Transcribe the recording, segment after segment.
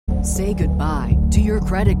Say goodbye to your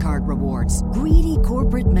credit card rewards. Greedy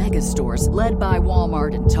corporate mega stores, led by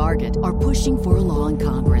Walmart and Target, are pushing for a law in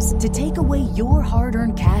Congress to take away your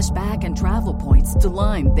hard-earned cash back and travel points to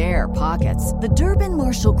line their pockets. The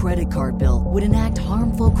Durbin-Marshall credit card bill would enact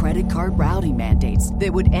harmful credit card routing mandates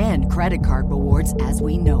that would end credit card rewards as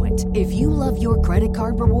we know it. If you love your credit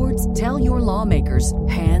card rewards, tell your lawmakers,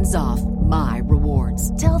 hands off my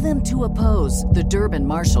rewards. Tell them to oppose the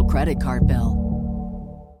Durbin-Marshall credit card bill.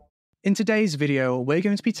 In today's video, we're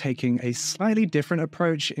going to be taking a slightly different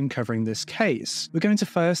approach in covering this case. We're going to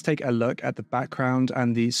first take a look at the background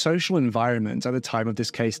and the social environment at the time of this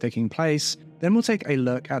case taking place. Then we'll take a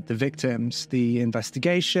look at the victims, the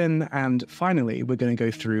investigation, and finally, we're going to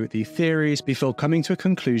go through the theories before coming to a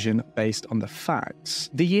conclusion based on the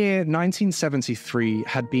facts. The year 1973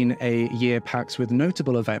 had been a year packed with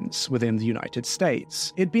notable events within the United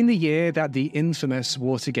States. It'd been the year that the infamous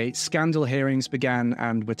Watergate scandal hearings began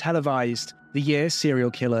and were televised, the year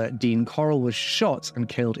serial killer Dean Corll was shot and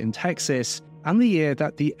killed in Texas, and the year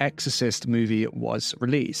that The Exorcist movie was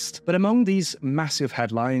released. But among these massive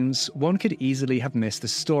headlines, one could easily have missed the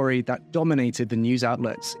story that dominated the news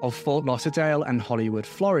outlets of Fort Lauderdale and Hollywood,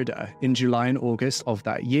 Florida, in July and August of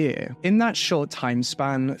that year. In that short time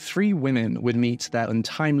span, 3 women would meet their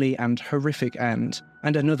untimely and horrific end,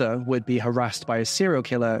 and another would be harassed by a serial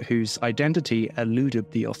killer whose identity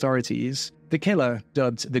eluded the authorities. The killer,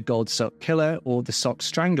 dubbed the Gold Sock Killer or the Sock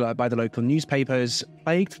Strangler by the local newspapers,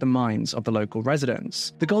 plagued the minds of the local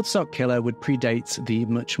residents. The Gold Sock Killer would predate the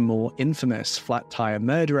much more infamous Flat Tire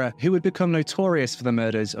Murderer, who would become notorious for the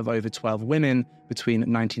murders of over 12 women between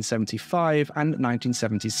 1975 and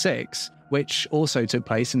 1976, which also took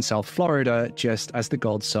place in South Florida, just as the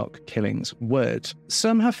Gold Sock killings would.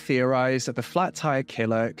 Some have theorized that the Flat Tire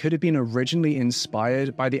Killer could have been originally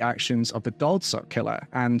inspired by the actions of the Gold Sock Killer,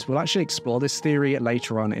 and we'll actually explore this theory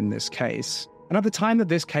later on in this case. And at the time that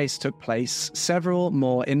this case took place, several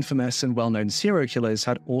more infamous and well-known serial killers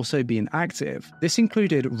had also been active. This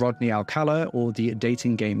included Rodney Alcala, or the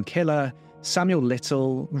Dating Game Killer, Samuel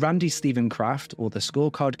Little, Randy Stephen Kraft, or the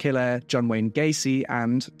Scorecard Killer, John Wayne Gacy,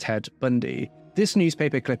 and Ted Bundy. This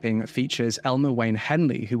newspaper clipping features Elmer Wayne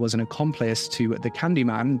Henley, who was an accomplice to the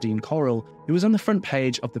Candyman, Dean Corll, who was on the front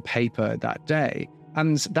page of the paper that day.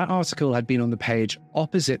 And that article had been on the page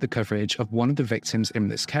opposite the coverage of one of the victims in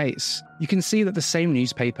this case. You can see that the same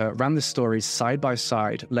newspaper ran the stories side by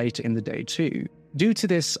side later in the day too. Due to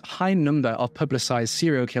this high number of publicized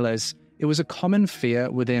serial killers, it was a common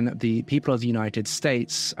fear within the people of the United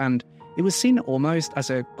States, and it was seen almost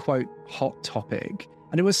as a, quote, hot topic.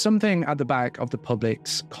 And it was something at the back of the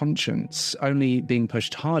public's conscience, only being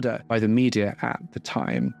pushed harder by the media at the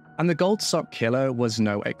time. And the Gold Sock Killer was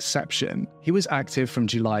no exception. He was active from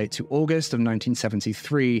July to August of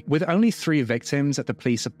 1973, with only 3 victims that the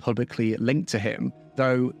police have publicly linked to him,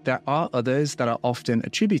 though there are others that are often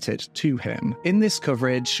attributed to him. In this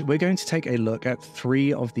coverage, we're going to take a look at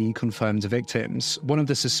 3 of the confirmed victims, one of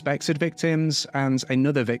the suspected victims, and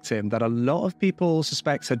another victim that a lot of people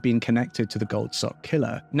suspect had been connected to the Gold Sock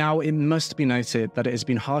Killer. Now, it must be noted that it has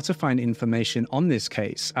been hard to find information on this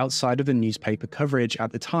case outside of the newspaper coverage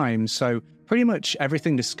at the time, so pretty much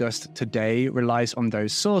everything discussed today relies on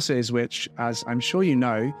those sources, which, as I'm sure you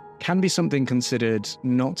know, can be something considered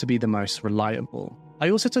not to be the most reliable. I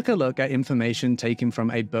also took a look at information taken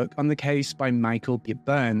from a book on the case by Michael B.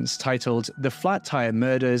 Burns titled The Flat Tire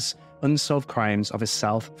Murders: Unsolved Crimes of a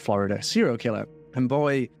South Florida Serial Killer. And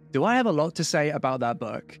boy, do I have a lot to say about that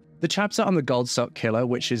book. The chapter on the Gold Sock Killer,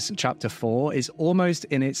 which is chapter 4, is almost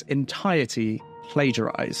in its entirety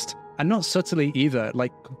plagiarized. And not subtly either,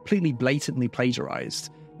 like completely blatantly plagiarized.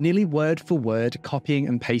 Nearly word for word, copying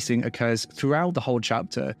and pasting occurs throughout the whole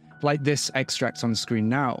chapter, like this extract on screen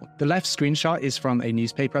now. The left screenshot is from a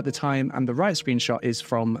newspaper at the time, and the right screenshot is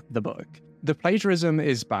from the book. The plagiarism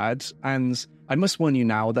is bad, and I must warn you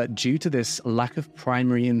now that due to this lack of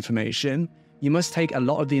primary information, you must take a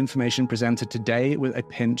lot of the information presented today with a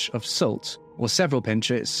pinch of salt, or several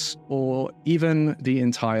pinches, or even the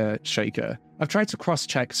entire shaker. I've tried to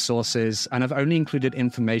cross-check sources, and I've only included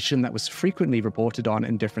information that was frequently reported on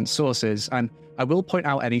in different sources, and I will point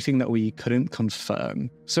out anything that we couldn't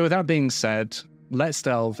confirm. So with that being said, let's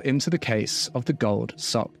delve into the case of the Gold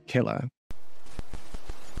Sock Killer.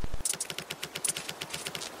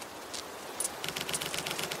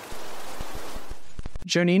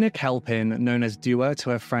 Jonina Kelpin, known as Dua to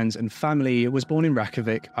her friends and family, was born in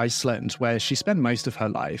Reykjavik, Iceland, where she spent most of her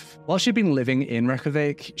life. While she'd been living in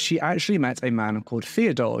Reykjavik, she actually met a man called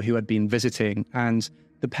Theodore who had been visiting, and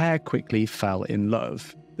the pair quickly fell in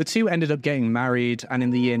love. The The two ended up getting married, and in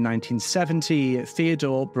the year 1970,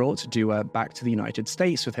 Theodore brought Dua back to the United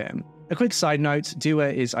States with him. A quick side note, Dua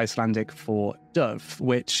is Icelandic for dove,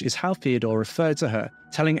 which is how Theodore referred to her,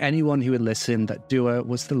 telling anyone who would listen that Dua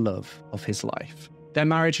was the love of his life. Their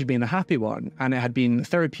marriage had been a happy one, and it had been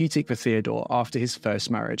therapeutic for Theodore after his first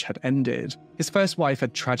marriage had ended. His first wife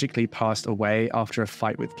had tragically passed away after a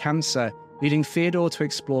fight with cancer, leading Theodore to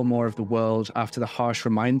explore more of the world after the harsh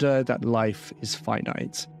reminder that life is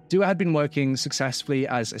finite. Dua had been working successfully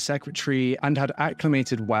as a secretary and had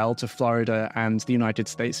acclimated well to Florida and the United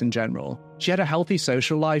States in general. She had a healthy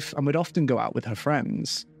social life and would often go out with her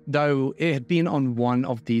friends. Though it had been on one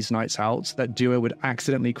of these nights out that Dua would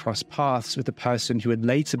accidentally cross paths with the person who would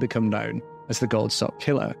later become known as the Gold Sock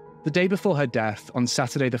Killer. The day before her death, on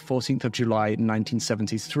Saturday the 14th of July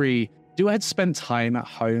 1973, Dua had spent time at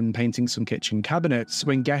home painting some kitchen cabinets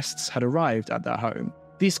when guests had arrived at their home.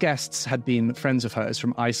 These guests had been friends of hers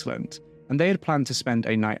from Iceland, and they had planned to spend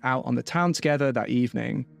a night out on the town together that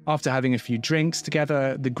evening. After having a few drinks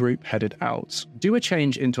together, the group headed out. Dua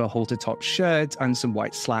changed into a halter-top shirt and some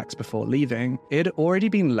white slacks before leaving. It had already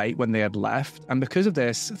been late when they had left, and because of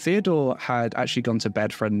this, Theodore had actually gone to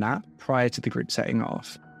bed for a nap prior to the group setting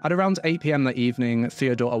off. At around 8 p.m. that evening,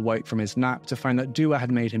 Theodore awoke from his nap to find that Dua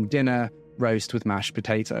had made him dinner, roast with mashed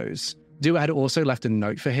potatoes. Dua had also left a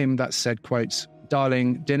note for him that said, quote,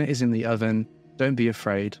 "Darling, dinner is in the oven. Don't be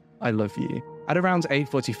afraid. I love you." At around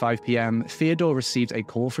 8:45 p.m, Theodore received a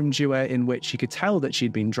call from Dua in which he could tell that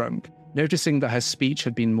she'd been drunk, noticing that her speech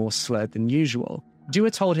had been more slurred than usual. Dua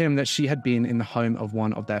told him that she had been in the home of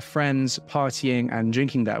one of their friends, partying and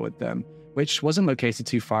drinking there with them, which wasn't located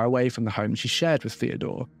too far away from the home she shared with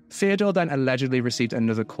Theodore. Theodore then allegedly received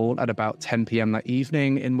another call at about 10 p.m. that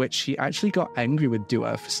evening in which he actually got angry with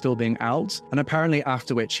Dua for still being out, and apparently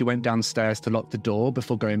after which he went downstairs to lock the door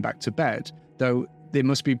before going back to bed, though it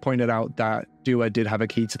must be pointed out that Dua did have a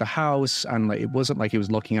key to the house, and it wasn't like he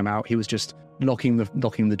was locking him out. He was just locking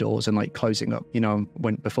the doors and closing up,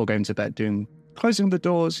 before going to bed, closing the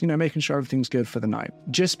doors, making sure everything's good for the night.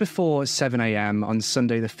 Just before 7 a.m. on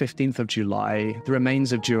Sunday the 15th of July, the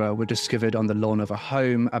remains of Dua were discovered on the lawn of a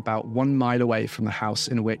home about 1 mile away from the house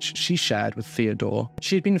in which she shared with Theodore.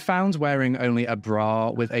 She had been found wearing only a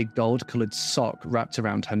bra with a gold-coloured sock wrapped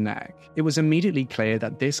around her neck. It was immediately clear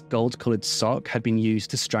that this gold-coloured sock had been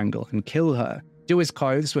used to strangle and kill her. Dua's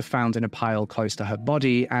clothes were found in a pile close to her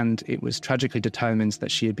body, and it was tragically determined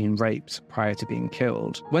that she had been raped prior to being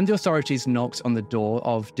killed. When the authorities knocked on the door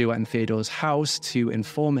of Dua and Theodore's house to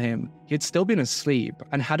inform him, he had still been asleep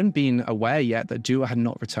and hadn't been aware yet that Dua had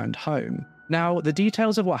not returned home. Now, the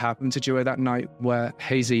details of what happened to Dua that night were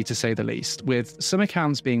hazy to say the least, with some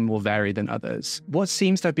accounts being more varied than others. What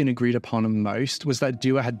seems to have been agreed upon most was that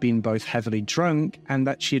Dua had been both heavily drunk and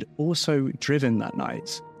that she had also driven that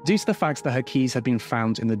night. Due to the fact that her keys had been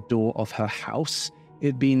found in the door of her house, it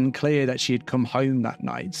had been clear that she had come home that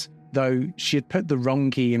night, though she had put the wrong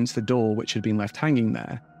key into the door which had been left hanging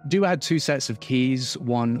there. Dua had 2 sets of keys,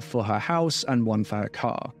 one for her house and one for her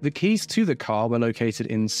car. The keys to the car were located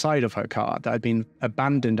inside of her car that had been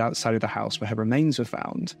abandoned outside of the house where her remains were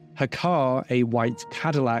found. Her car, a white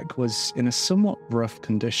Cadillac, was in a somewhat rough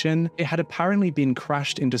condition. It had apparently been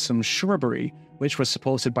crashed into some shrubbery, which was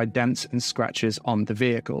supported by dents and scratches on the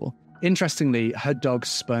vehicle. Interestingly, her dog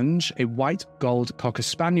Sponge, a white gold Cocker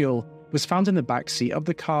Spaniel, was found in the back seat of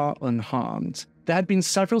the car unharmed. There had been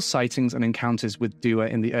several sightings and encounters with Dua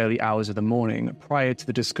in the early hours of the morning prior to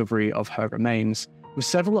the discovery of her remains, with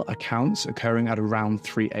several accounts occurring at around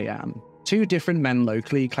 3 a.m. 2 different men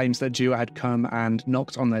locally claimed that Dua had come and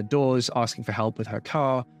knocked on their doors asking for help with her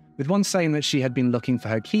car, with one saying that she had been looking for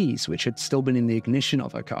her keys, which had still been in the ignition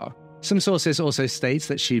of her car. Some sources also state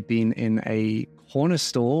that she'd been in a corner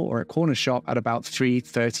store or a corner shop at about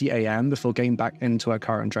 3:30 a.m. before getting back into her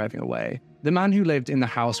car and driving away. The man who lived in the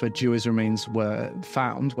house where Dua's remains were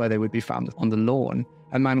found, where they would be found on the lawn,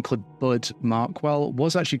 a man called Bud Markwell,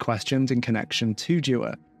 was actually questioned in connection to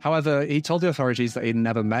Dua. However, he told the authorities that he'd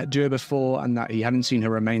never met Dua before and that he hadn't seen her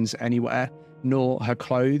remains anywhere, nor her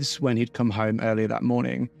clothes when he'd come home earlier that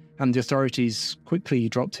morning, and the authorities quickly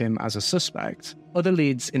dropped him as a suspect. Other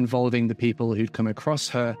leads involving the people who'd come across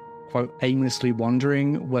her, quote, aimlessly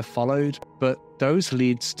wandering, were followed, but those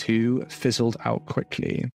leads too fizzled out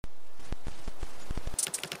quickly.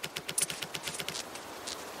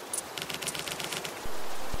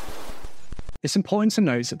 It's important to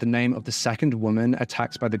note that the name of the second woman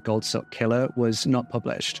attacked by the Gold Sock Killer was not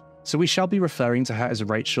published. so we shall be referring to her as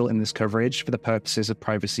Rachel in this coverage for the purposes of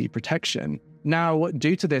privacy protection. Now,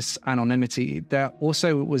 due to this anonymity, there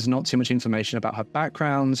also was not too much information about her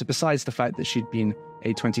background, besides the fact that she'd been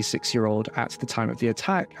a 26-year-old at the time of the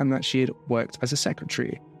attack and that she had worked as a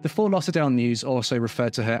secretary. The Fort Lauderdale News also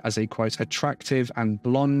referred to her as a, quote, attractive and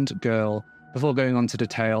blonde girl, before going on to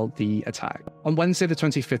detail the attack. On Wednesday, the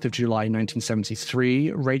 25th of July,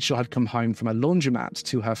 1973, Rachel had come home from a laundromat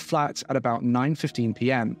to her flat at about 9:15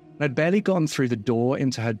 p.m. and had barely gotten through the door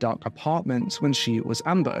into her dark apartment when she was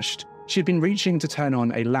ambushed. She had been reaching to turn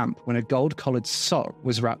on a lamp when a gold-collared sock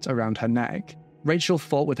was wrapped around her neck. Rachel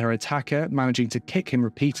fought with her attacker, managing to kick him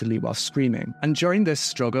repeatedly while screaming. And during this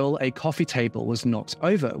struggle, a coffee table was knocked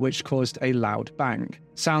over, which caused a loud bang.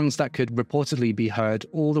 Sounds that could reportedly be heard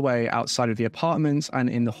all the way outside of the apartment and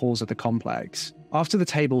in the halls of the complex. After the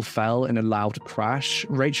table fell in a loud crash,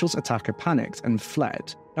 Rachel's attacker panicked and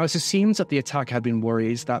fled. Now, it's assumed that the attacker had been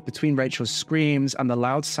worried that between Rachel's screams and the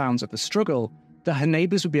loud sounds of the struggle, that her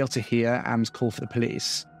neighbours would be able to hear and call for the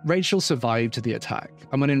police. Rachel survived the attack,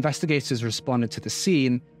 and when investigators responded to the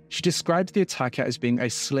scene, she described the attacker as being a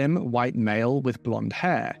slim white male with blonde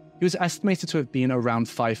hair. He was estimated to have been around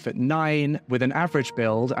 5'9", with an average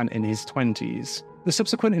build and in his 20s. The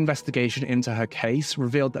subsequent investigation into her case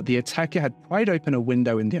revealed that the attacker had pried open a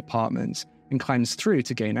window in the apartment and climbed through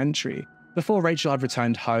to gain entry. Before Rachel had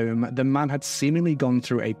returned home, the man had seemingly gone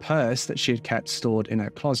through a purse that she had kept stored in her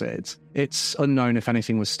closet. It's unknown if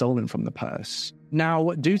anything was stolen from the purse.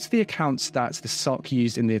 Now, due to the accounts that the sock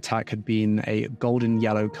used in the attack had been a golden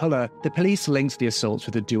yellow colour, the police linked the assault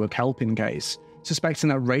with the Dua Kelpin case, suspecting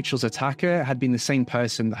that Rachel's attacker had been the same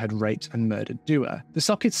person that had raped and murdered Dua. The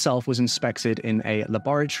sock itself was inspected in a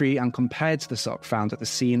laboratory and compared to the sock found at the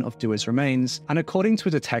scene of Dua's remains, and according to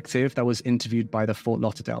a detective that was interviewed by the Fort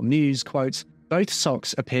Lauderdale News, quote, both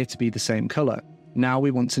socks appear to be the same colour. Now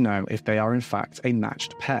we want to know if they are in fact a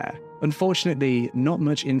matched pair. Unfortunately, not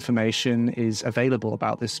much information is available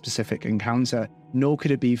about this specific encounter, nor could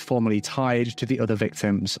it be formally tied to the other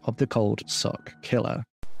victims of the cold sock killer.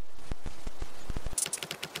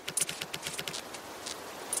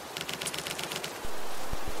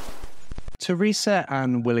 Teresa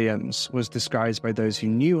Ann Williams was described by those who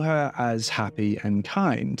knew her as happy and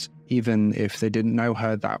kind, even if they didn't know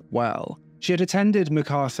her that well. She had attended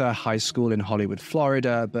MacArthur High School in Hollywood,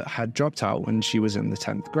 Florida, but had dropped out when she was in the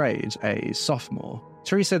 10th grade, a sophomore.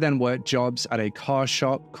 Teresa then worked jobs at a car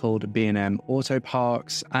shop called B&M Auto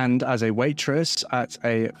Parks and as a waitress at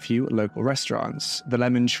a few local restaurants, the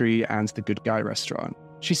Lemon Tree and the Good Guy restaurant.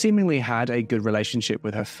 She seemingly had a good relationship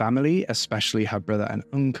with her family, especially her brother and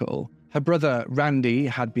uncle. Her brother, Randy,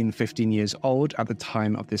 had been 15 years old at the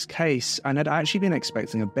time of this case and had actually been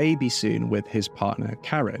expecting a baby soon with his partner,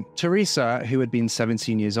 Karen. Teresa, who had been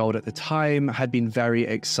 17 years old at the time, had been very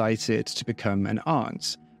excited to become an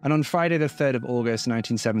aunt. And on Friday, the 3rd of August,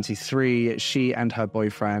 1973, she and her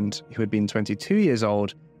boyfriend, who had been 22 years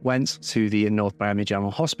old, went to the North Miami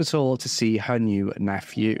General Hospital to see her new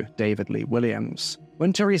nephew, David Lee Williams.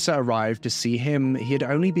 When Teresa arrived to see him, he had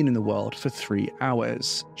only been in the world for 3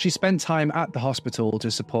 hours. She spent time at the hospital to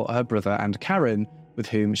support her brother and Karen, with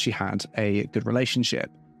whom she had a good relationship.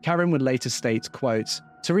 Karen would later state, quote,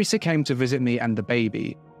 Teresa came to visit me and the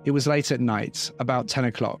baby. It was late at night, about 10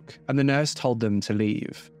 o'clock, and the nurse told them to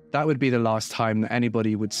leave. That would be the last time that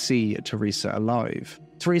anybody would see Teresa alive.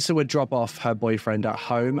 Teresa would drop off her boyfriend at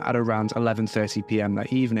home at around 11:30 p.m.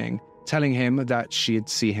 that evening, telling him that she'd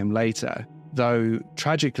see him later. Though,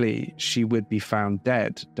 tragically, she would be found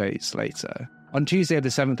dead days later. On Tuesday, the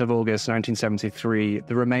 7th of August, 1973,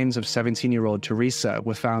 the remains of 17-year-old Teresa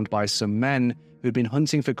were found by some men who'd been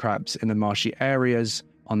hunting for crabs in the marshy areas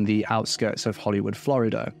on the outskirts of Hollywood,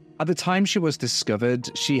 Florida. At the time she was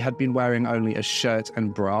discovered, she had been wearing only a shirt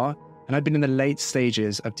and bra and had been in the late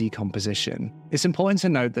stages of decomposition. It's important to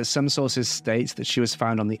note that some sources state that she was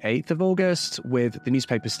found on the 8th of August, with the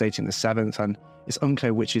newspaper stating the 7th, and it's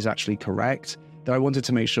unclear which is actually correct, though I wanted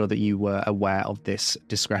to make sure that you were aware of this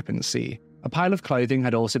discrepancy. A pile of clothing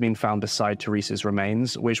had also been found beside Teresa's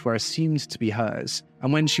remains, which were assumed to be hers,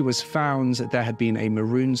 and when she was found, there had been a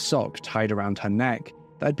maroon sock tied around her neck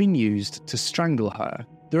that had been used to strangle her.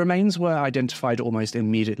 The remains were identified almost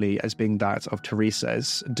immediately as being that of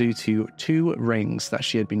Teresa's due to 2 rings that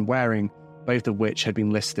she had been wearing, both of which had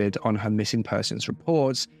been listed on her missing persons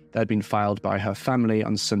reports that had been filed by her family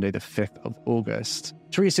on Sunday the 5th of August.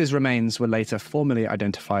 Teresa's remains were later formally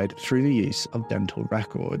identified through the use of dental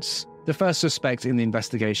records. The first suspect in the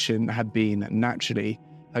investigation had been, naturally,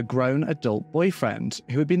 her grown adult boyfriend,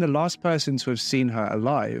 who had been the last person to have seen her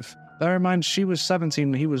alive. Bear in mind, she was 17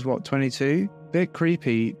 and he was, 22? Bit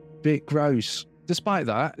creepy, bit gross. Despite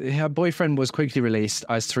that, her boyfriend was quickly released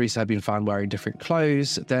as Teresa had been found wearing different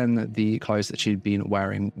clothes than the clothes that she'd been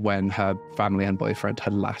wearing when her family and boyfriend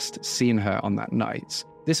had last seen her on that night.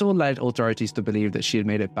 This all led authorities to believe that she had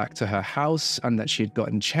made it back to her house and that she had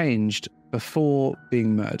gotten changed before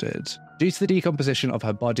being murdered. Due to the decomposition of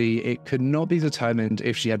her body, it could not be determined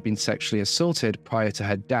if she had been sexually assaulted prior to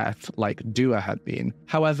her death, like Dua had been.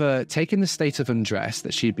 However, taking the state of undress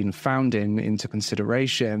that she had been found in into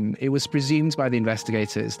consideration, it was presumed by the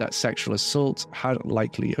investigators that sexual assault had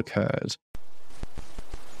likely occurred.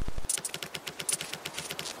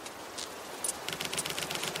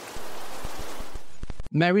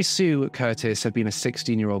 Mary Sue Curtis had been a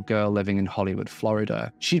 16-year-old girl living in Hollywood,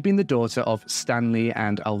 Florida. She'd been the daughter of Stanley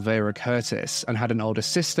and Alvera Curtis and had an older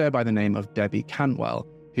sister by the name of Debbie Cantwell,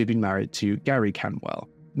 who'd been married to Gary Cantwell.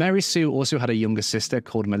 Mary Sue also had a younger sister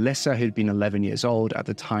called Melissa, who'd been 11 years old at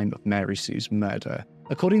the time of Mary Sue's murder.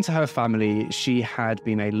 According to her family, she had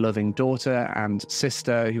been a loving daughter and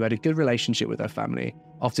sister who had a good relationship with her family,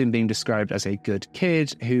 often being described as a good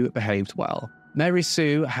kid who behaved well. Mary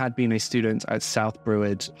Sue had been a student at South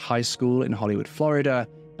Breward High School in Hollywood, Florida,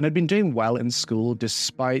 and had been doing well in school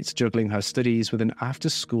despite juggling her studies with an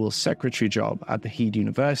after-school secretary job at the Heed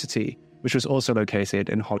University, which was also located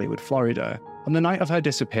in Hollywood, Florida. On the night of her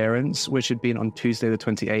disappearance, which had been on Tuesday the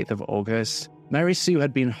 28th of August, Mary Sue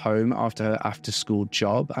had been home after her after-school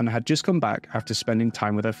job and had just come back after spending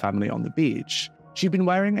time with her family on the beach. She'd been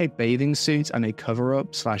wearing a bathing suit and a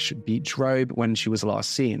cover-up/beach robe when she was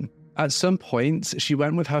last seen. At some point, she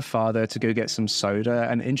went with her father to go get some soda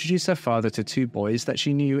and introduced her father to two boys that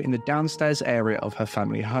she knew in the downstairs area of her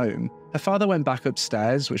family home. Her father went back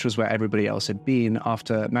upstairs, which was where everybody else had been,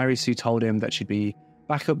 after Mary Sue told him that she'd be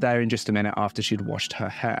back up there in just a minute after she'd washed her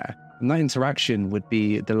hair. And that interaction would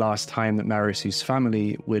be the last time that Mary Sue's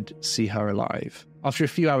family would see her alive. After a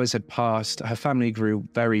few hours had passed, her family grew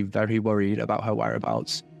very, very worried about her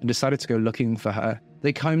whereabouts and decided to go looking for her.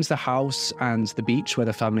 They combed the house and the beach where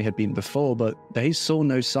the family had been before, but they saw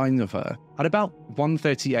no sign of her. At about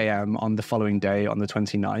 1:30 a.m. on the following day, on the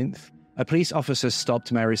 29th, a police officer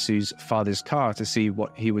stopped Mary Sue's father's car to see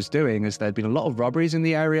what he was doing, as there had been a lot of robberies in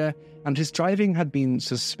the area, and his driving had been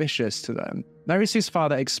suspicious to them. Mary Sue's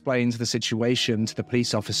father explains the situation to the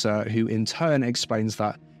police officer, who in turn explains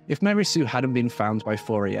that if Mary Sue hadn't been found by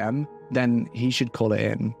 4 a.m., then he should call it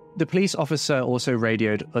in. The police officer also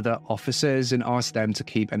radioed other officers and asked them to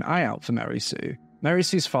keep an eye out for Mary Sue. Mary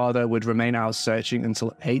Sue's father would remain out searching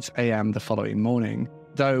until 8 a.m. the following morning,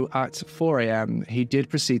 though at 4 a.m. he did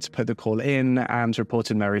proceed to put the call in and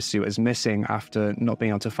reported Mary Sue as missing after not being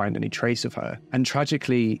able to find any trace of her. And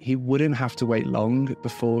tragically, he wouldn't have to wait long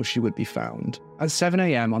before she would be found. At 7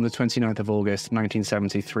 a.m. on the 29th of August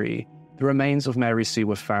 1973, the remains of Mary Sue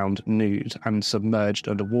were found nude and submerged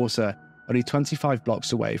underwater, only 25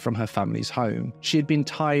 blocks away from her family's home. She had been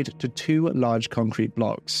tied to two large concrete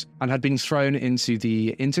blocks and had been thrown into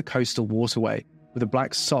the intercoastal waterway with a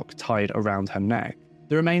black sock tied around her neck.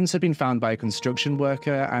 The remains had been found by a construction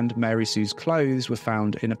worker, and Mary Sue's clothes were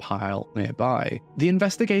found in a pile nearby. The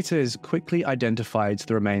investigators quickly identified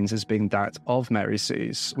the remains as being that of Mary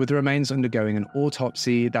Sue's, with the remains undergoing an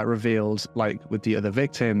autopsy that revealed, like with the other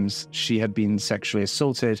victims, she had been sexually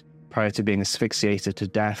assaulted prior to being asphyxiated to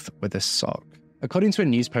death with a sock. According to a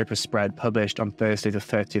newspaper spread published on Thursday the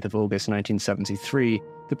 30th of August 1973,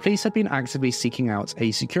 the police had been actively seeking out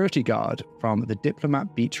a security guard from the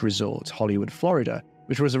Diplomat Beach Resort, Hollywood, Florida,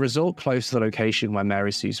 which was a resort close to the location where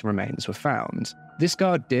Mary Sue's remains were found. This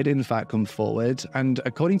guard did in fact come forward, and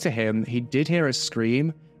according to him, he did hear a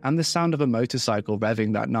scream and the sound of a motorcycle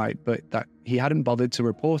revving that night, but that he hadn't bothered to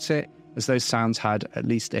report it, as those sounds had, at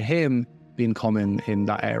least to him, been common in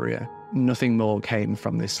that area. Nothing more came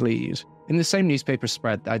from this lead. In the same newspaper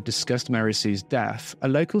spread that had discussed Mary Sue's death, a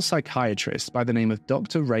local psychiatrist by the name of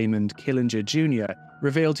Dr. Raymond Killinger Jr.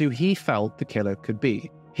 revealed who he felt the killer could be.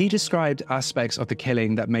 He described aspects of the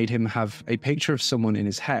killing that made him have a picture of someone in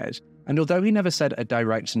his head, and although he never said a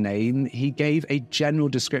direct name, he gave a general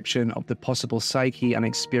description of the possible psyche and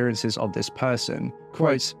experiences of this person.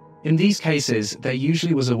 Quote, "In these cases, there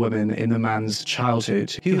usually was a woman in the man's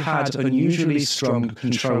childhood who had unusually strong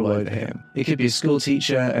control over him. It could be a school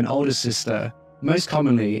teacher, an older sister. Most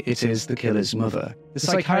commonly, it is the killer's mother." The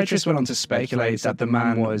psychiatrist went on to speculate that the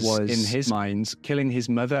man was, in his mind, killing his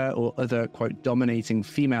mother or other, quote, dominating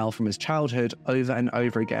female from his childhood over and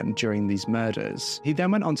over again during these murders. He then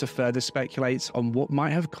went on to further speculate on what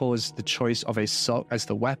might have caused the choice of a sock as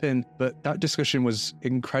the weapon, but that discussion was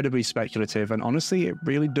incredibly speculative, and honestly, it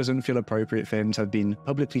really doesn't feel appropriate for him to have been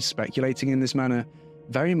publicly speculating in this manner,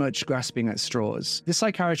 very much grasping at straws. The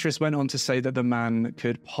psychiatrist went on to say that the man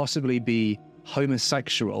could possibly be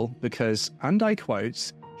homosexual because, and I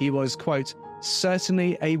quote, he was, quote,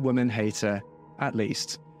 certainly a woman hater, at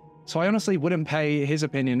least. So I honestly wouldn't pay his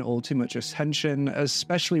opinion all too much attention,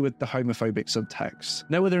 especially with the homophobic subtext.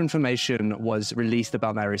 No other information was released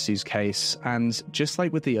about Mary Sue's case, and just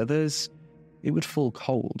like with the others, it would fall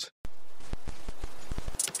cold.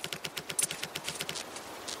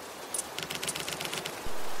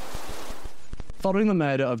 Following the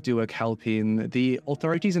murder of Dua Kelpien, the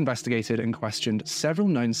authorities investigated and questioned several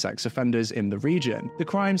known sex offenders in the region. The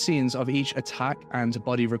crime scenes of each attack and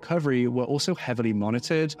body recovery were also heavily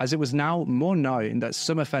monitored, as it was now more known that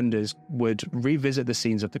some offenders would revisit the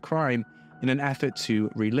scenes of the crime in an effort to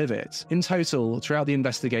relive it. In total, throughout the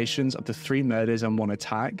investigations of the 3 murders and 1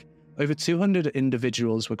 attack, over 200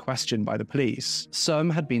 individuals were questioned by the police. Some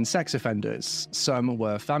had been sex offenders, some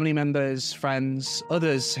were family members, friends,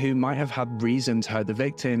 others who might have had reason to hurt the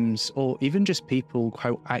victims, or even just people,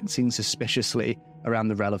 quote, acting suspiciously around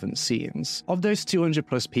the relevant scenes. Of those 200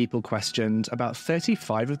 plus people questioned, about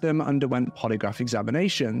 35 of them underwent polygraph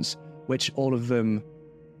examinations, which all of them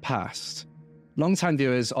passed. Long-time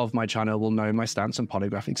viewers of my channel will know my stance on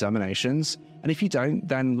polygraph examinations, and if you don't,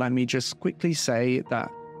 then let me just quickly say that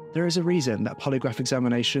there is a reason that polygraph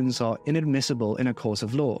examinations are inadmissible in a court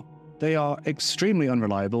of law. They are extremely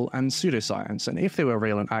unreliable and pseudoscience, and if they were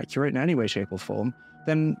real and accurate in any way, shape, or form,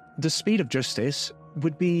 then the speed of justice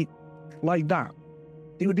would be like that.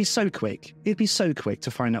 It would be so quick. It'd be so quick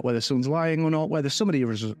to find out whether someone's lying or not, whether somebody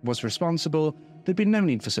was responsible. There'd be no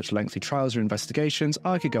need for such lengthy trials or investigations.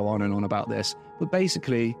 I could go on and on about this, but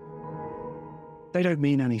basically, they don't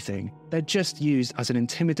mean anything. They're just used as an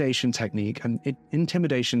intimidation technique and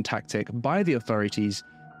intimidation tactic by the authorities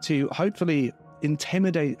to hopefully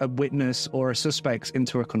intimidate a witness or a suspect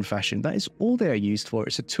into a confession. That is all they are used for.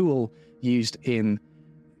 It's a tool used in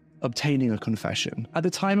obtaining a confession. At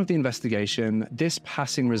the time of the investigation, this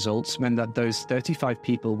passing results meant that those 35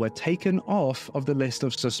 people were taken off of the list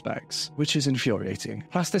of suspects, which is infuriating.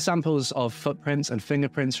 Plaster samples of footprints and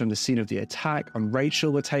fingerprints from the scene of the attack on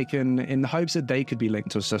Rachel were taken in the hopes that they could be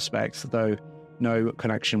linked to suspects, though no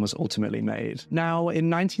connection was ultimately made. Now,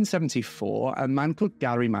 in 1974, a man called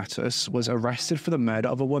Gary Matus was arrested for the murder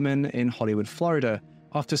of a woman in Hollywood, Florida,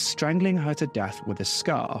 after strangling her to death with a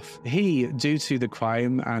scarf. He, due to the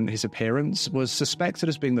crime and his appearance, was suspected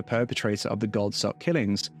as being the perpetrator of the Gold Sock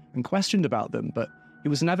killings and questioned about them, but he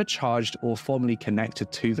was never charged or formally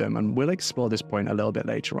connected to them, and we'll explore this point a little bit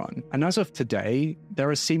later on. And as of today, there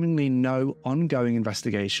are seemingly no ongoing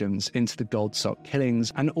investigations into the Gold Sock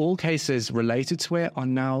killings, and all cases related to it are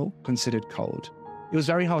now considered cold. It was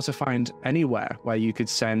very hard to find anywhere where you could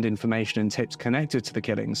send information and tips connected to the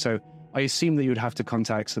killings, so I assume that you would have to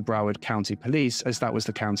contact the Broward County Police, as that was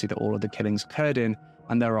the county that all of the killings occurred in,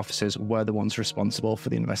 and their officers were the ones responsible for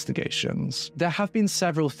the investigations. There have been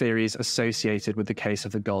several theories associated with the case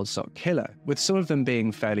of the Gold Sock killer, with some of them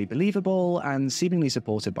being fairly believable and seemingly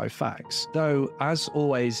supported by facts. Though, as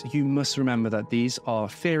always, you must remember that these are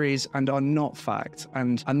theories and are not fact,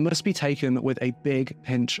 and must be taken with a big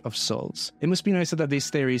pinch of salt. It must be noted that these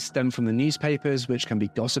theories stem from the newspapers, which can be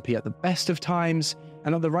gossipy at the best of times,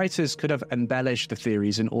 and that the writers could have embellished the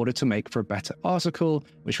theories in order to make for a better article,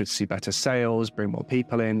 which would see better sales, bring more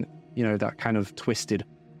people in, you know, that kind of twisted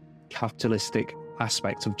capitalistic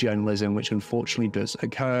aspect of journalism, which unfortunately does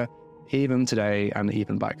occur even today and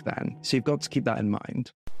even back then. So you've got to keep that in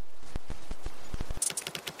mind.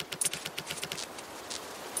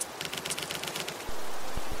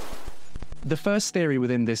 The first theory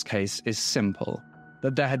within this case is simple,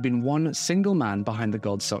 that there had been one single man behind the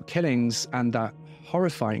Gold Sock killings, and that,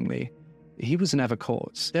 horrifyingly, he was never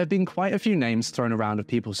caught. There have been quite a few names thrown around of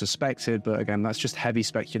people suspected, but again, that's just heavy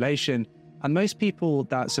speculation. And most people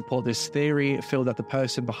that support this theory feel that the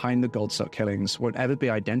person behind the Gold Sock killings won't ever be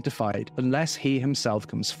identified unless he himself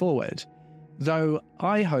comes forward. Though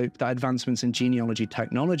I hope that advancements in genealogy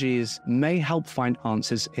technologies may help find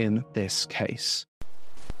answers in this case.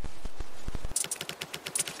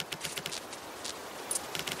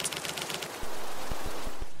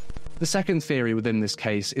 The second theory within this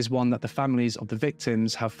case is one that the families of the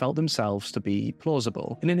victims have felt themselves to be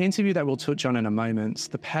plausible. In an interview that we'll touch on in a moment,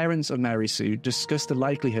 the parents of Mary Sue discussed the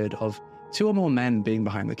likelihood of 2 or more men being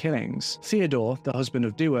behind the killings. Theodore, the husband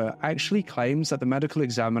of Dua, actually claims that the medical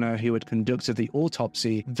examiner who had conducted the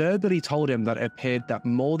autopsy verbally told him that it appeared that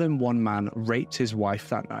more than one man raped his wife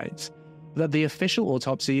that night, but that the official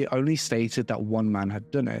autopsy only stated that one man had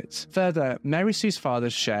done it. Further, Mary Sue's father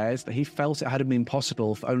shares that he felt it hadn't been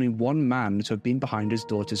possible for only one man to have been behind his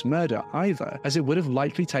daughter's murder either, as it would have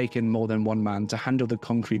likely taken more than one man to handle the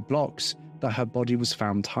concrete blocks that her body was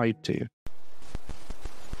found tied to.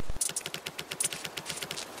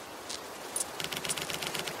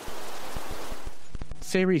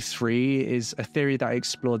 Theory 3 is a theory that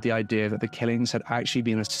explored the idea that the killings had actually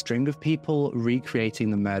been a string of people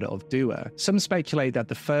recreating the murder of Dua. Some speculate that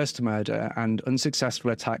the first murder and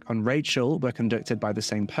unsuccessful attack on Rachel were conducted by the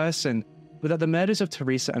same person, but that the murders of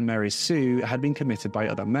Teresa and Mary Sue had been committed by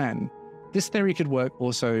other men. This theory could work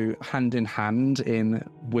also hand in hand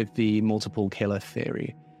with the multiple killer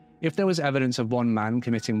theory. If there was evidence of one man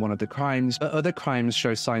committing one of the crimes, but other crimes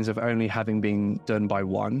show signs of only having been done by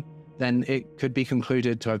one, then it could be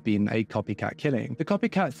concluded to have been a copycat killing. The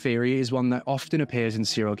copycat theory is one that often appears in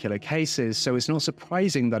serial killer cases, so it's not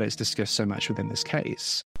surprising that it's discussed so much within this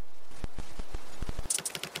case.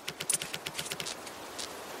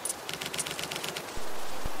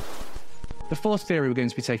 The fourth theory we're going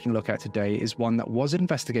to be taking a look at today is one that was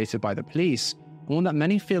investigated by the police, and one that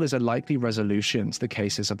many feel is a likely resolution to the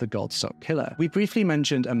cases of the Gold Sock Killer. We briefly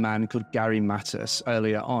mentioned a man called Gary Matus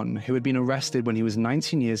earlier on, who had been arrested when he was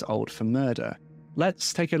 19 years old for murder.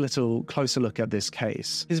 Let's take a little closer look at this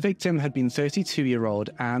case. His victim had been 32-year-old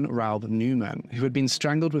Anne Raub Newman, who had been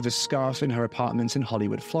strangled with a scarf in her apartment in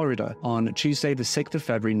Hollywood, Florida, on Tuesday, the 6th of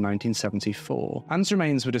February, 1974. Anne's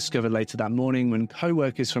remains were discovered later that morning when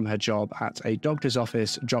co-workers from her job at a doctor's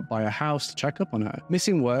office dropped by her house to check up on her.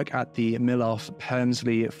 Missing work at the Miloff,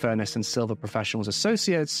 Permsley, Furness and Silver Professionals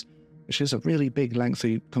Associates, which is a really big,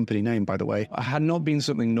 lengthy company name, by the way, had not been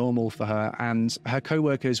something normal for her, and her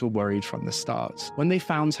co-workers were worried from the start. When they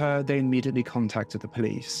found her, they immediately contacted the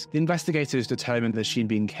police. The investigators determined that she'd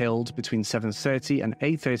been killed between 7:30 and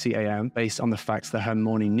 8:30 a.m. based on the fact that her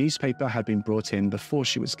morning newspaper had been brought in before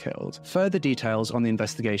she was killed. Further details on the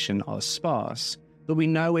investigation are sparse, but we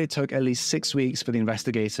know it took at least 6 weeks for the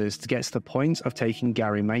investigators to get to the point of taking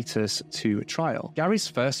Gary Matus to trial. Gary's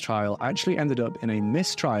first trial actually ended up in a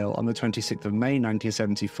mistrial on the 26th of May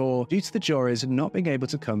 1974 due to the jurors not being able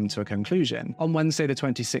to come to a conclusion. On Wednesday the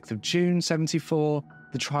 26th of June 74,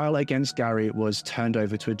 the trial against Gary was turned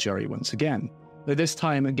over to a jury once again. Though this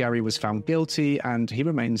time, Gary was found guilty and he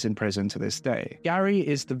remains in prison to this day. Gary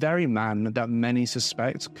is the very man that many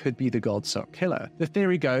suspect could be the Gold Sock Killer. The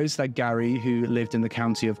theory goes that Gary, who lived in the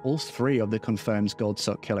county of all three of the confirmed Gold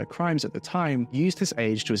Sock Killer crimes at the time, used his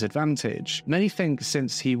age to his advantage. Many think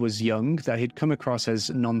since he was young that he'd come across as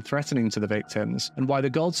non-threatening to the victims, and why the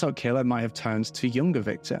Gold Sock Killer might have turned to younger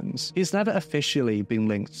victims. He's never officially been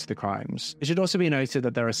linked to the crimes. It should also be noted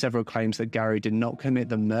that there are several claims that Gary did not commit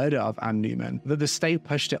the murder of Anne Newman, that the state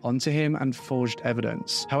pushed it onto him and forged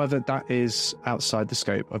evidence. However, that is outside the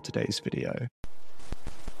scope of today's video.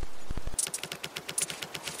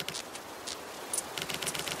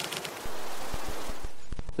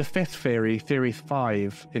 The fifth theory, Theory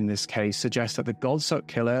 5, in this case, suggests that the Gold Sock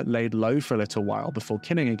Killer laid low for a little while before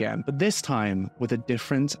killing again, but this time with a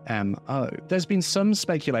different MO. There's been some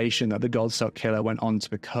speculation that the Gold Sock Killer went on to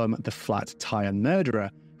become the Flat Tire Murderer,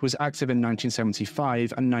 who was active in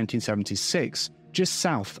 1975 and 1976, just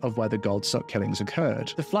south of where the Gold Sock killings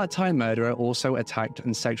occurred. The Flat Tire Murderer also attacked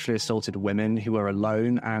and sexually assaulted women who were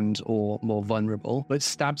alone and or more vulnerable, but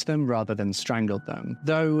stabbed them rather than strangled them.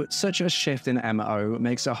 Though such a shift in MO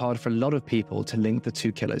makes it hard for a lot of people to link the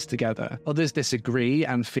two killers together. Others disagree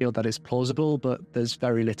and feel that it's plausible, but there's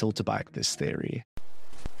very little to back this theory.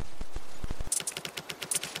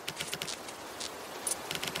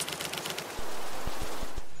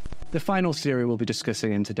 The final theory we'll be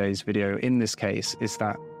discussing in today's video in this case is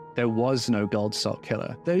that there was no Gold Sock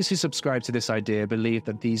Killer. Those who subscribe to this idea believe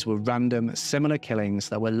that these were random, similar killings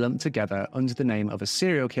that were lumped together under the name of a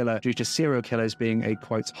serial killer due to serial killers being a,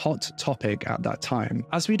 quote, hot topic at that time.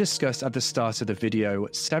 As we discussed at the start of the video,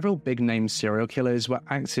 several big-name serial killers were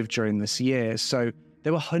active during this year, so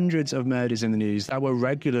there were hundreds of murders in the news that were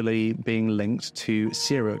regularly being linked to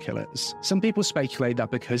serial killers. Some people speculate that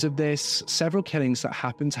because of this, several killings that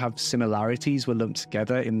happened to have similarities were lumped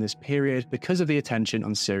together in this period because of the attention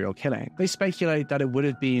on serial killing. They speculate that it would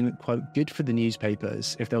have been, quote, good for the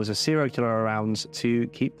newspapers if there was a serial killer around to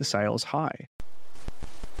keep the sales high.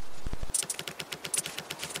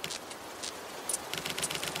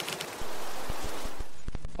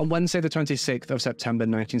 On Wednesday, the 26th of September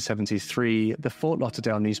 1973, the Fort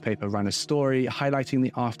Lauderdale newspaper ran a story highlighting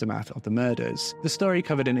the aftermath of the murders. The story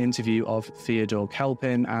covered an interview of Theodore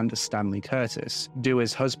Kelpin and Stanley Curtis,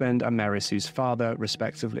 Dua's husband and Mary Sue's father,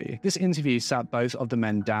 respectively. This interview sat both of the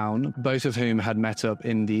men down, both of whom had met up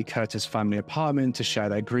in the Curtis family apartment to share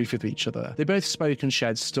their grief with each other. They both spoke and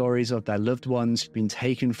shared stories of their loved ones who'd been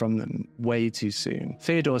taken from them way too soon.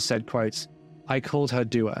 Theodore said, quote, "I called her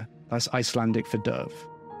Dua, that's Icelandic for dove."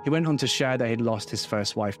 He went on to share that he'd lost his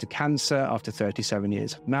first wife to cancer after 37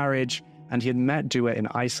 years of marriage, and he had met Dua in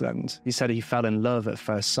Iceland. He said he fell in love at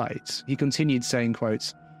first sight. He continued saying,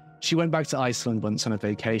 quote, She went back to Iceland once on a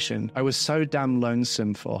vacation. I was so damn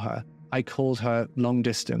lonesome for her. I called her long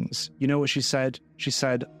distance. You know what she said? She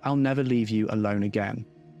said, "I'll never leave you alone again."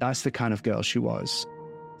 That's the kind of girl she was.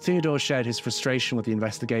 Theodore shared his frustration with the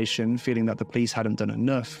investigation, feeling that the police hadn't done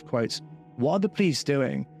enough. Quote, "What are the police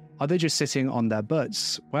doing? Are they just sitting on their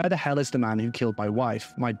butts? Where the hell is the man who killed my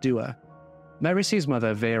wife, my doer?" Mary Sue's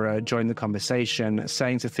mother, Vera, joined the conversation,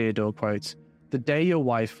 saying to Theodore, quote, "The day your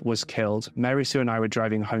wife was killed, Mary Sue and I were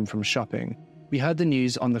driving home from shopping. We heard the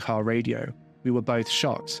news on the car radio. We were both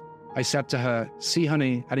shocked. I said to her, 'See,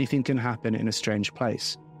 honey, anything can happen in a strange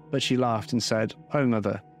place.' But she laughed and said, 'Oh,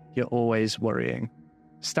 mother, you're always worrying.'"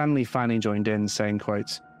 Stanley finally joined in, saying,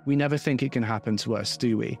 quote, "We never think it can happen to us,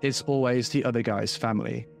 do we? It's always the other guy's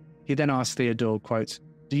family." He then asked Theodore, quote,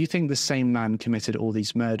 "Do you think the same man committed all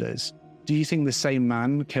these murders? Do you think the same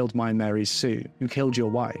man killed my Mary Sue, who killed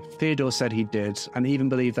your wife?" Theodore said he did, and even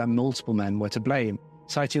believed that multiple men were to blame,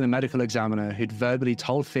 citing the medical examiner who'd verbally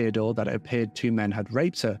told Theodore that it appeared 2 men had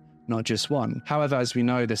raped her, not just one. However, as we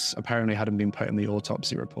know, this apparently hadn't been put in the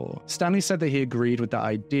autopsy report. Stanley said that he agreed with that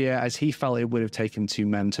idea, as he felt it would have taken 2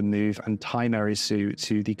 men to move and tie Mary Sue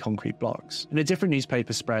to the concrete blocks. In a different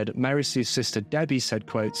newspaper spread, Mary Sue's sister Debbie said,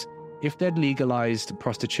 quote, "If they'd legalized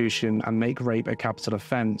prostitution and make rape a capital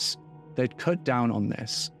offense, they'd cut down on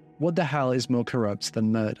this. What the hell is more corrupt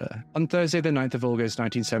than murder?" On Thursday, the 9th of August,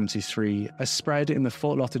 1973, a spread in the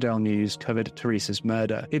Fort Lauderdale News covered Teresa's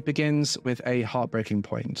murder. It begins with a heartbreaking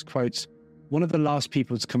point. Quote, "One of the last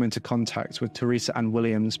people to come into contact with Teresa Ann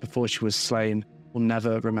Williams before she was slain will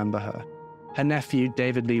never remember her. Her nephew,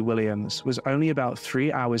 David Lee Williams, was only about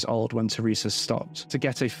 3 hours old when Teresa stopped to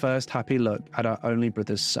get a first happy look at her only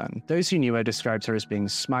brother's son. Those who knew her described her as being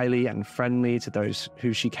smiley and friendly to those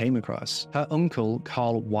who she came across. Her uncle,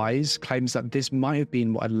 Carl Wise, claims that this might have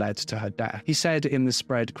been what had led to her death. He said in the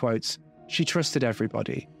spread, quote, "She trusted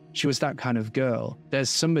everybody. She was that kind of girl. There's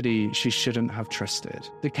somebody she shouldn't have trusted."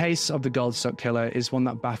 The case of the Goldstock killer is one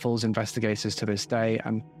that baffles investigators to this day,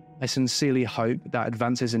 and I sincerely hope that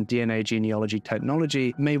advances in DNA genealogy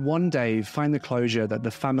technology may one day find the closure that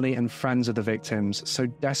the family and friends of the victims so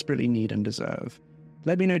desperately need and deserve.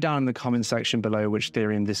 Let me know down in the comment section below which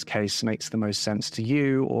theory in this case makes the most sense to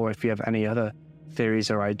you, or if you have any other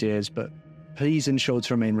theories or ideas, but please ensure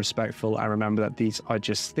to remain respectful and remember that these are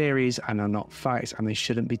just theories and are not facts, and they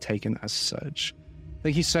shouldn't be taken as such.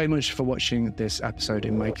 Thank you so much for watching this episode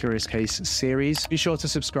in my Curious Case series. Be sure to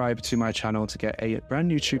subscribe to my channel to get a brand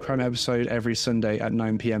new true crime episode every Sunday at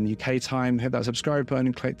 9 p.m. UK time. Hit that subscribe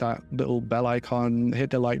button, click that little bell icon, hit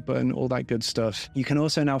the like button, all that good stuff. You can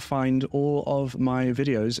also now find all of my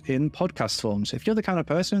videos in podcast forms. If you're the kind of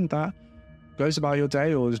person that goes about your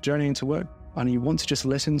day or is journeying to work and you want to just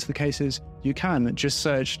listen to the cases, you can just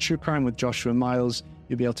search True Crime with Joshua Miles.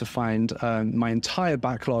 You'll be able to find my entire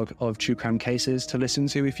backlog of true crime cases to listen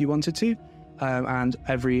to if you wanted to. And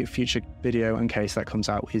every future video and case that comes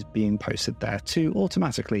out is being posted there too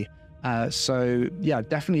automatically. So yeah,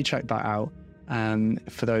 definitely check that out.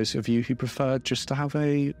 For those of you who prefer just to have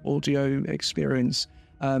a audio experience.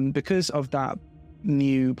 Because of that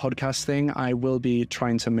new podcast thing, I will be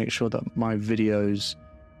trying to make sure that my videos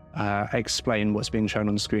explain what's being shown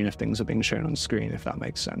on screen if things are being shown on screen, if that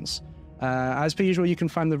makes sense. As per usual, you can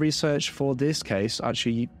find the research for this case.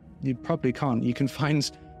 Actually, you probably can't. You can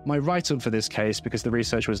find my write-up for this case because the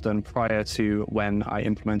research was done prior to when I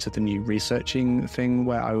implemented the new researching thing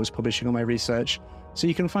where I was publishing all my research. So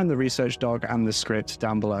you can find the research doc and the script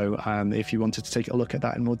down below if you wanted to take a look at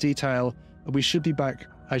that in more detail. We should be back.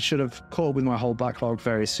 I should have caught up with my whole backlog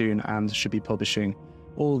very soon and should be publishing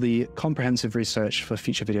all the comprehensive research for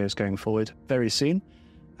future videos going forward very soon.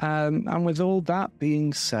 And with all that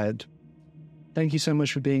being said, thank you so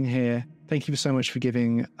much for being here. Thank you so much for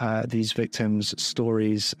giving these victims'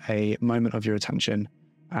 stories a moment of your attention.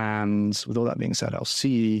 And with all that being said, I'll see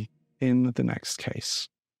you in the next case.